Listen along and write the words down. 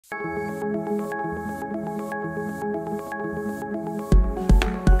Phew!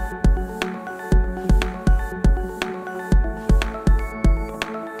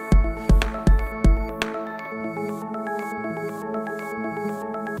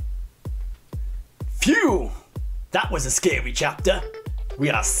 That was a scary chapter. We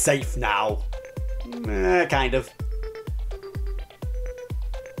are safe now. Kind of.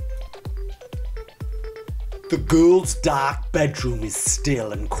 The girl's dark bedroom is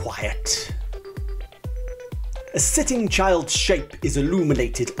still and quiet. A sitting child's shape is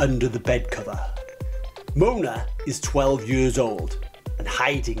illuminated under the bed cover. Mona is 12 years old and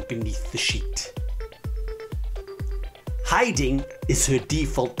hiding beneath the sheet. Hiding is her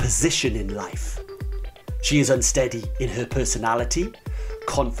default position in life. She is unsteady in her personality,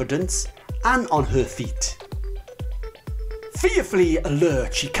 confidence, and on her feet. Fearfully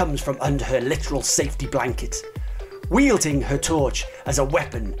alert, she comes from under her literal safety blanket, wielding her torch as a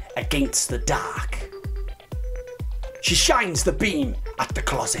weapon against the dark. She shines the beam at the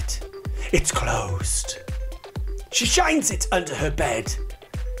closet. It's closed. She shines it under her bed.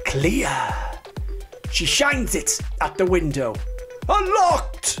 Clear. She shines it at the window.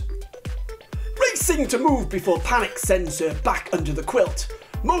 Unlocked! Racing to move before panic sends her back under the quilt,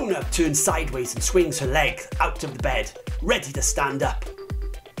 Mona turns sideways and swings her leg out of the bed, ready to stand up.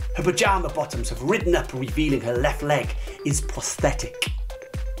 Her pyjama bottoms have ridden up, revealing her left leg is prosthetic.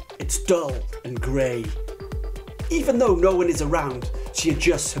 It's dull and grey. Even though no one is around, she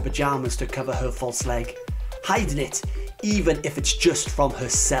adjusts her pyjamas to cover her false leg, hiding it even if it's just from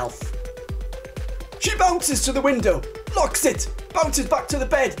herself. She bounces to the window, locks it, bounces back to the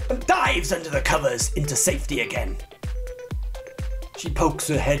bed and dives under the covers into safety again. She pokes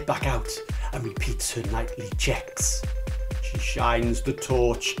her head back out and repeats her nightly checks. She shines the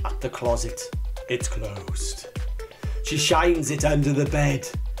torch at the closet. It's closed. She shines it under the bed.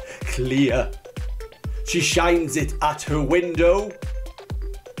 Clear. She shines it at her window.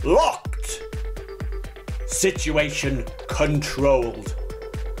 Locked. Situation controlled.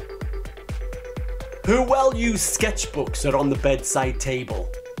 Her well-used sketchbooks are on the bedside table.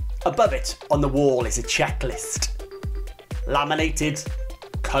 Above it, on the wall, is a checklist. Laminated,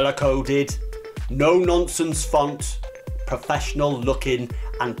 colour-coded, no-nonsense font, professional-looking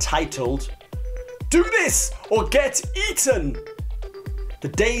and titled, "Do this or get eaten!" The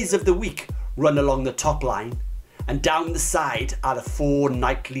days of the week run along the top line, and down the side are the 4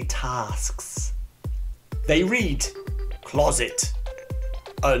 nightly tasks. They read: closet,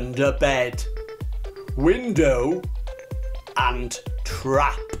 under bed, window, and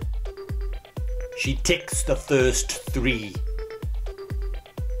trap. She ticks the first 3.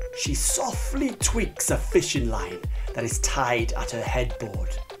 She softly tweaks a fishing line that is tied at her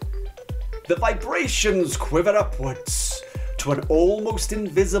headboard. The vibrations quiver upwards to an almost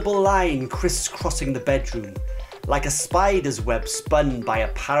invisible line crisscrossing the bedroom, like a spider's web spun by a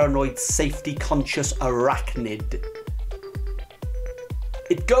paranoid, safety-conscious arachnid.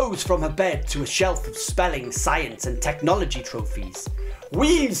 It goes from her bed to a shelf of spelling, science and technology trophies,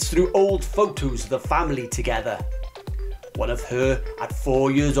 weaves through old photos of the family together. One of her at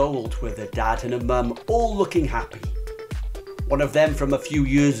 4 years old with her dad and her mum all looking happy. One of them from a few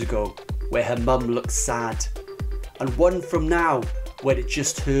years ago where her mum looks sad. And one from now where it's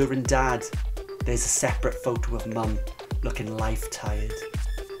just her and dad. There's a separate photo of mum looking life-tired.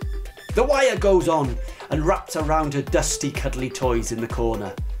 The wire goes on and wraps around her dusty cuddly toys in the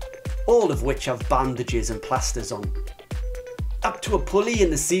corner, all of which have bandages and plasters on. Up to a pulley in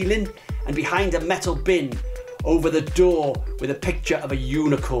the ceiling and behind a metal bin over the door with a picture of a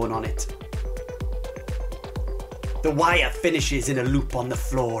unicorn on it. The wire finishes in a loop on the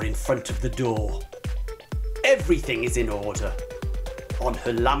floor in front of the door. Everything is in order. On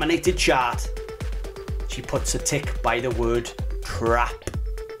her laminated chart, she puts a tick by the word trap.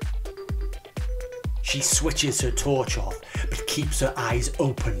 She switches her torch off but keeps her eyes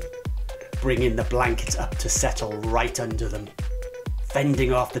open, bringing the blankets up to settle right under them,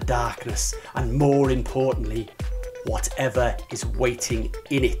 fending off the darkness and, more importantly, whatever is waiting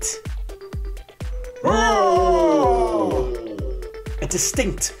in it. A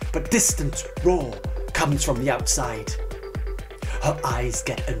distinct but distant roar comes from the outside. Her eyes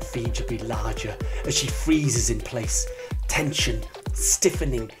get unfeasibly larger as she freezes in place, tension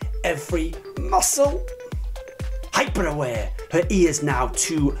stiffening every muscle. Hyper-aware, her ears now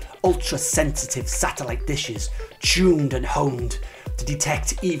 2 ultra-sensitive satellite dishes, tuned and honed to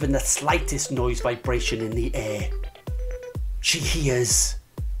detect even the slightest noise vibration in the air. She hears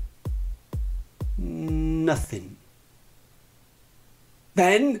nothing.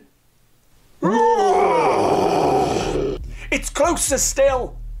 Then it's closer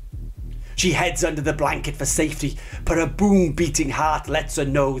still. She heads under the blanket for safety, but her boom-beating heart lets her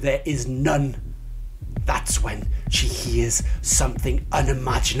know there is none. That's when she hears something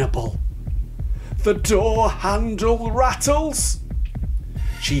unimaginable. The door handle rattles.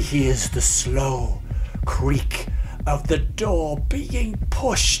 She hears the slow creak of the door being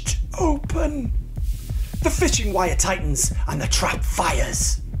pushed open. The fishing wire tightens and the trap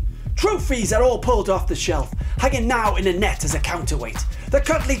fires. Trophies are all pulled off the shelf, hanging now in a net as a counterweight. The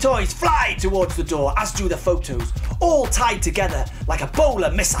cuddly toys fly towards the door, as do the photos, all tied together like a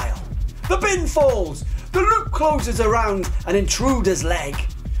bowler missile. The bin falls, the loop closes around an intruder's leg.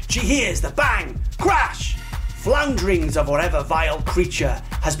 She hears the bang, crash, flounderings of whatever vile creature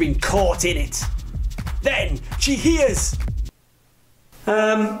has been caught in it. Then she hears...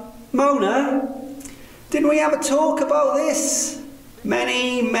 Mona, didn't we have a talk about this?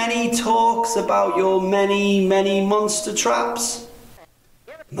 Many talks about your many monster traps.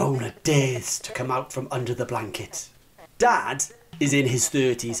 Mona dares to come out from under the blanket. Dad is in his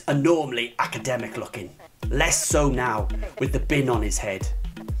 30s and normally academic looking. Less so now with the bin on his head.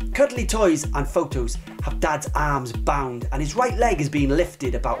 Cuddly toys and photos have Dad's arms bound and his right leg is being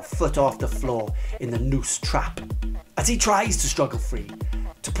lifted about a foot off the floor in the noose trap. As he tries to struggle free,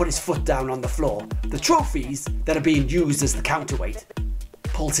 to put his foot down on the floor, the trophies that are being used as the counterweight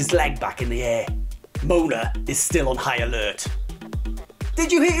pulls his leg back in the air. Mona is still on high alert.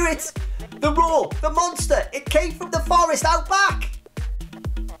 Did you hear it? The roar, the monster, it came from the forest out back.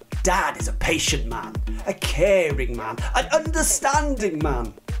 Dad is a patient man, a caring man, an understanding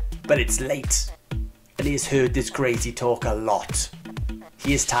man. But it's late, and he has heard this crazy talk a lot.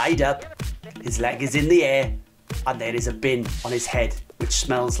 He is tied up, his leg is in the air, and there is a bin on his head which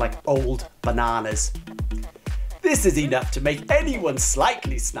smells like old bananas. This is enough to make anyone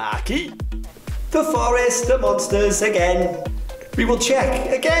slightly snarky. The forest, the monsters again. We will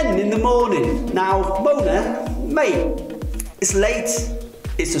check again in the morning. Now, Mona, mate, it's late.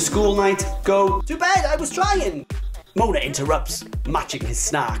 It's a school night. Go to bed, I was trying. Mona interrupts, matching his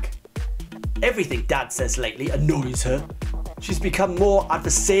snark. Everything Dad says lately annoys her. She's become more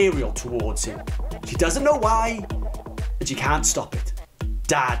adversarial towards him. She doesn't know why, and she can't stop it.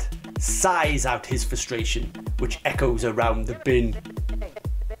 Dad sighs out his frustration, which echoes around the bin.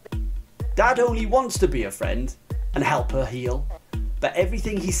 Dad only wants to be a friend and help her heal, but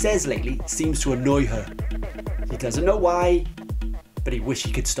everything he says lately seems to annoy her. He doesn't know why, but he wishes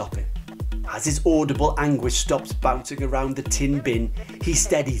he could stop it. As his audible anguish stops bouncing around the tin bin, he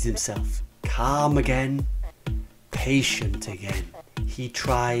steadies himself. Calm again, patient again. He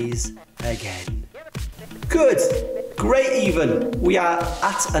tries again. Good, great even. We are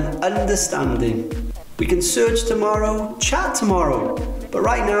at an understanding. We can search tomorrow, chat tomorrow, but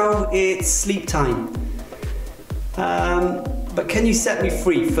right now it's sleep time. But can you set me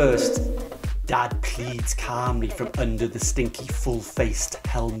free first? Dad pleads calmly from under the stinky full-faced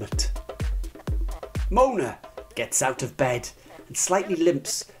helmet. Mona gets out of bed and slightly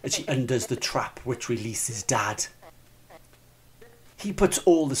limps as she undoes the trap which releases Dad. He puts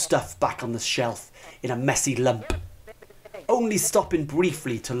all the stuff back on the shelf in a messy lump, only stopping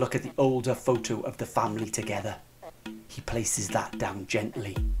briefly to look at the older photo of the family together. He places that down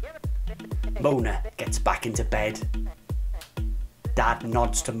gently. Mona gets back into bed. Dad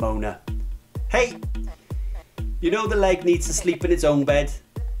nods to Mona. Hey, you know the leg needs to sleep in its own bed?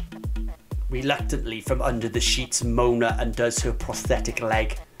 Reluctantly from under the sheets, Mona undoes her prosthetic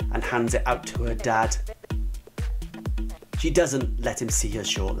leg and hands it out to her dad. She doesn't let him see her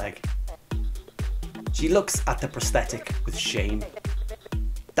short leg. She looks at the prosthetic with shame.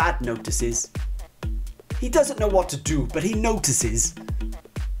 Dad notices. He doesn't know what to do, but he notices.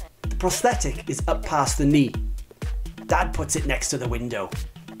 The prosthetic is up past the knee. Dad puts it next to the window.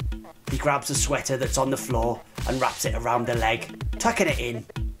 He grabs a sweater that's on the floor and wraps it around the leg, tucking it in.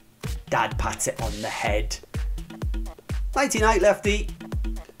 Dad pats it on the head. Nighty night, Lefty.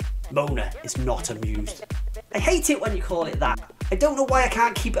 Mona is not amused. I hate it when you call it that. I don't know why I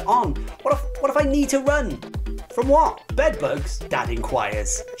can't keep it on. What if I need to run? From what? Bed bugs? Dad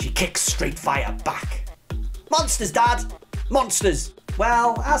inquires. She kicks straight fire back. Monsters, Dad! Monsters!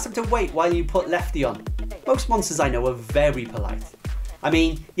 Well, ask them to wait while you put Lefty on. Most monsters I know are very polite. I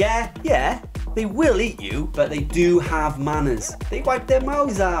mean, yeah, they will eat you, but they do have manners. They wipe their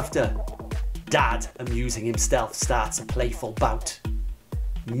mouths after. Dad, amusing himself, starts a playful bout.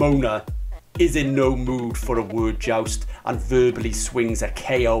 Mona is in no mood for a word joust and verbally swings a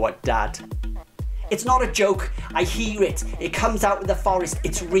KO at Dad. It's not a joke, I hear it. It comes out of the forest,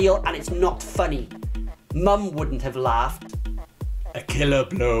 it's real and it's not funny. Mum wouldn't have laughed. A killer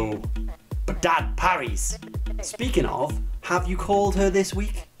blow. But Dad parries. Speaking of, have you called her this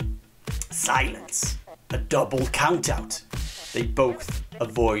week? Silence. A double count-out. They both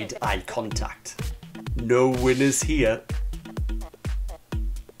avoid eye contact. No winners here.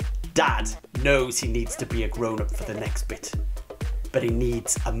 Dad knows he needs to be a grown-up for the next bit, but he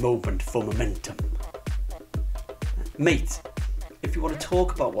needs a moment for momentum. Mate, if you want to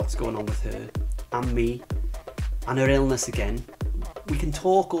talk about what's going on with her, and me, and her illness again, we can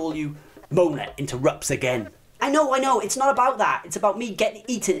talk all you... Mona interrupts again. I know, it's not about that. It's about me getting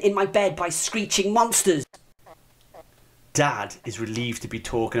eaten in my bed by screeching monsters. Dad is relieved to be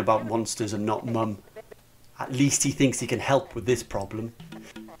talking about monsters and not Mum. At least he thinks he can help with this problem.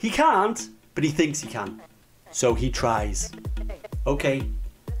 He can't, but he thinks he can. So he tries. Okay,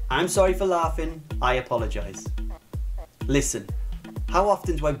 I'm sorry for laughing. I apologise. Listen, how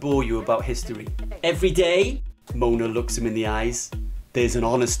often do I bore you about history? Every day? Mona looks him in the eyes. There's an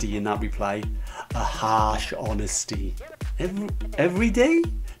honesty in that reply. A harsh honesty. Every day?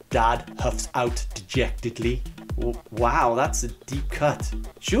 Dad huffs out dejectedly. Wow, that's a deep cut.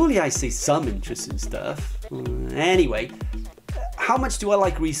 Surely I say some interesting stuff. Anyway, how much do I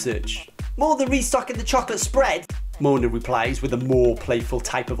like research? More than restocking the chocolate spread. Mona replies with a more playful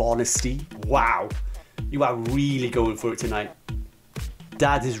type of honesty. Wow, you are really going for it tonight.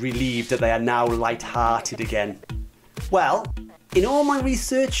 Dad is relieved that they are now light-hearted again. Well, in all my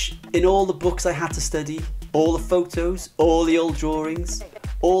research, in all the books I had to study, all the photos, all the old drawings,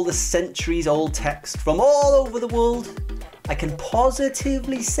 all the centuries old text from all over the world, I can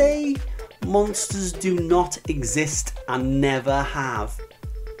positively say monsters do not exist and never have.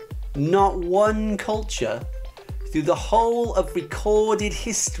 Not one culture through the whole of recorded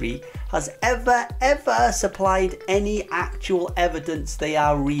history has ever supplied any actual evidence they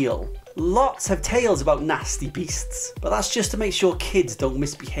are real. Lots have tales about nasty beasts, but that's just to make sure kids don't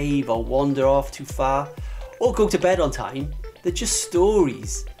misbehave or wander off too far or go to bed on time. They're just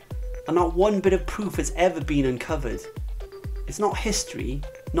stories, and not one bit of proof has ever been uncovered. It's not history,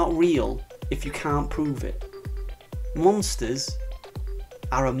 not real, if you can't prove it. Monsters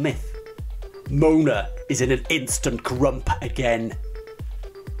are a myth. Mona is in an instant grump again.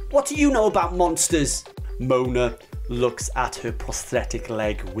 What do you know about monsters? Mona looks at her prosthetic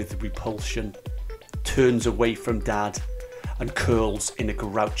leg with repulsion, turns away from Dad, and curls in a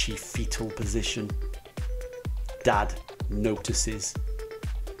grouchy fetal position. Dad notices.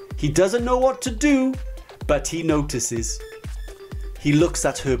 He doesn't know what to do, but he notices. He looks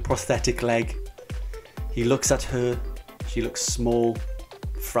at her prosthetic leg. He looks at her. She looks small,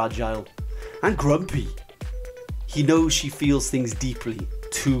 fragile, and grumpy. He knows she feels things deeply,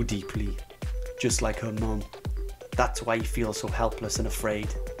 too deeply, just like her mom. That's why he feels so helpless and afraid.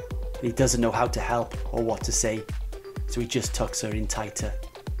 And he doesn't know how to help or what to say, so he just tucks her in tighter,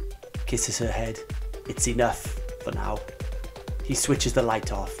 kisses her head. It's enough for now. He switches the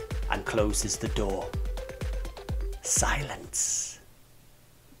light off and closes the door. Silence.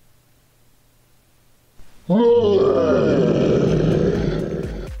 The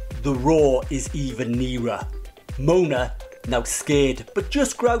roar is even nearer. Mona, now scared but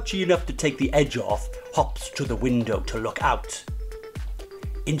just grouchy enough to take the edge off, hops to the window to look out.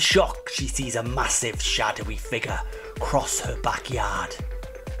 In shock, she sees a massive shadowy figure cross her backyard.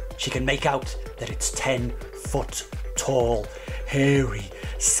 She can make out that it's 10 foot tall, hairy,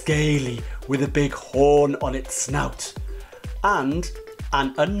 scaly, with a big horn on its snout, and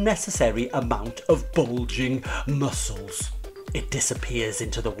an unnecessary amount of bulging muscles. It disappears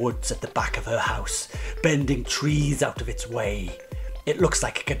into the woods at the back of her house, bending trees out of its way. It looks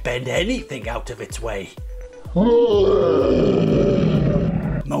like it could bend anything out of its way.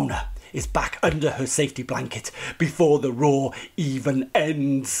 Mona is back under her safety blanket before the roar even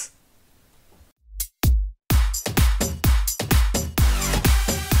ends.